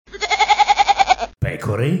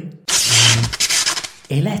Pecore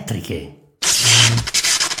elettriche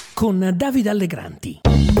con Davide Allegranti.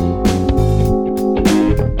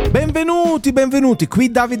 Benvenuti,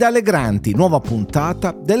 qui Davide Allegranti, nuova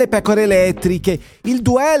puntata delle pecore elettriche. Il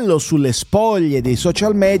duello sulle spoglie dei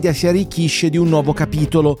social media si arricchisce di un nuovo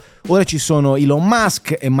capitolo. Ora ci sono Elon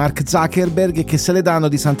Musk e Musk-Zuckerberg che se le danno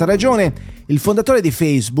di santa ragione. Il fondatore di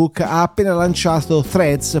Facebook ha appena lanciato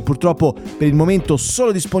Threads, purtroppo per il momento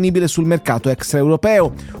solo disponibile sul mercato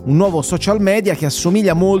extraeuropeo, un nuovo social media che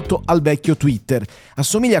assomiglia molto al vecchio Twitter.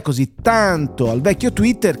 Assomiglia così tanto al vecchio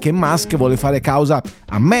Twitter che Musk vuole fare causa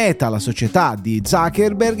a Meta, la società di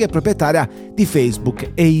Zuckerberg, proprietaria di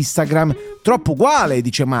Facebook e Instagram. Troppo uguale,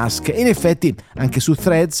 dice Musk, e in effetti anche su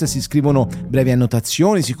Threads si scrivono brevi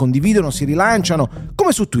annotazioni, si condividono, si rilanciano,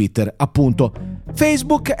 come su Twitter, appunto.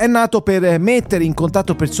 Facebook è nato per mettere in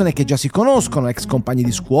contatto persone che già si conoscono, ex compagni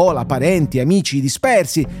di scuola, parenti, amici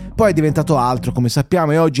dispersi, poi è diventato altro, come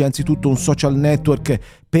sappiamo, e oggi è anzitutto un social network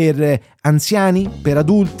per anziani, per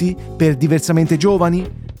adulti, per diversamente giovani,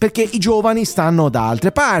 perché i giovani stanno da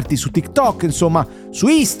altre parti, su TikTok, insomma, su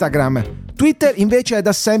Instagram. Twitter invece è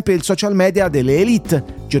da sempre il social media delle elite,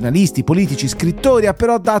 giornalisti, politici, scrittori, ha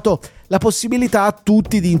però dato la possibilità a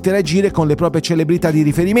tutti di interagire con le proprie celebrità di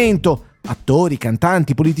riferimento, attori,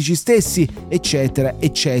 cantanti, politici stessi, eccetera,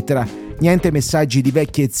 eccetera. Niente messaggi di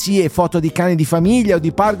vecchie zie, foto di cani di famiglia o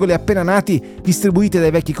di pargole appena nati distribuite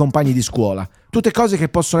dai vecchi compagni di scuola. Tutte cose che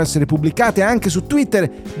possono essere pubblicate anche su Twitter,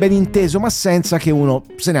 ben inteso, ma senza che uno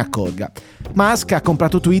se ne accorga. Musk ha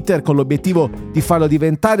comprato Twitter con l'obiettivo di farlo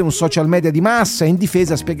diventare un social media di massa e in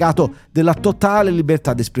difesa ha spiegato della totale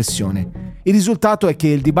libertà d'espressione. Il risultato è che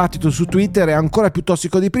il dibattito su Twitter è ancora più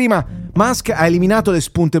tossico di prima. Musk ha eliminato le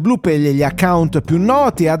spunte blu per gli account più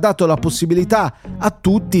noti e ha dato la possibilità a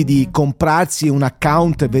tutti di comprarsi un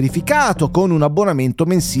account verificato con un abbonamento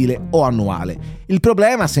mensile o annuale. Il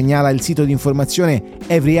problema, segnala il sito di informazione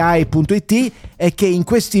everyeye.it, è che in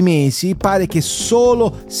questi mesi pare che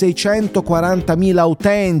solo 640.000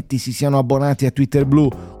 utenti si siano abbonati a Twitter Blue,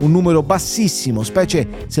 un numero bassissimo,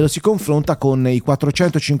 specie se lo si confronta con i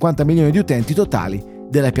 450 milioni di utenti totali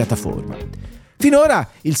della piattaforma. Finora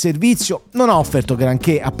il servizio non ha offerto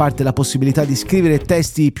granché, a parte la possibilità di scrivere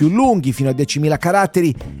testi più lunghi, fino a 10.000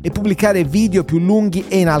 caratteri, e pubblicare video più lunghi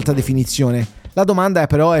e in alta definizione. La domanda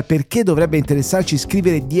però è perché dovrebbe interessarci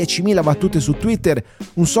scrivere 10.000 battute su Twitter,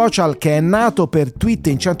 un social che è nato per tweet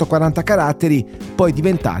in 140 caratteri, poi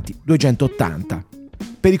diventati 280.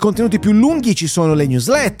 Per i contenuti più lunghi ci sono le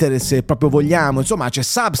newsletter, se proprio vogliamo, insomma c'è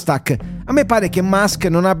Substack. A me pare che Musk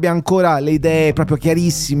non abbia ancora le idee proprio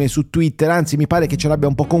chiarissime su Twitter, anzi mi pare che ce l'abbia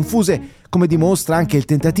un po' confuse, come dimostra anche il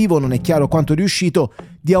tentativo, non è chiaro quanto riuscito,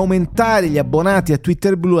 di aumentare gli abbonati a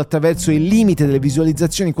Twitter Blue attraverso il limite delle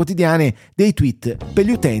visualizzazioni quotidiane dei tweet per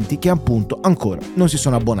gli utenti che appunto ancora non si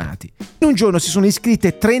sono abbonati. In un giorno si sono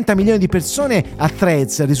iscritte 30 milioni di persone a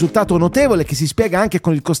Threads, risultato notevole che si spiega anche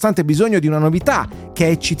con il costante bisogno di una novità che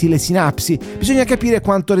ecciti le sinapsi. Bisogna capire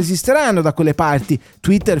quanto resisteranno da quelle parti.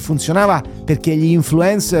 Twitter funzionava perché gli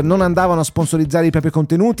influencer non andavano a sponsorizzare i propri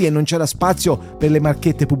contenuti e non c'era spazio per le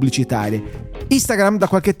marchette pubblicitarie. Instagram da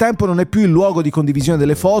qualche tempo non è più il luogo di condivisione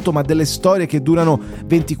delle foto, ma delle storie che durano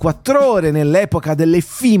 24 ore. Nell'epoca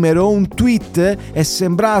dell'effimero, un tweet è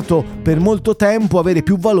sembrato per molto tempo avere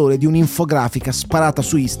più valore di un'infografica sparata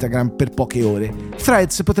su Instagram per poche ore.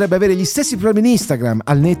 Threads potrebbe avere gli stessi problemi di Instagram,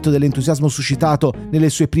 al netto dell'entusiasmo suscitato nelle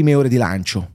sue prime ore di lancio.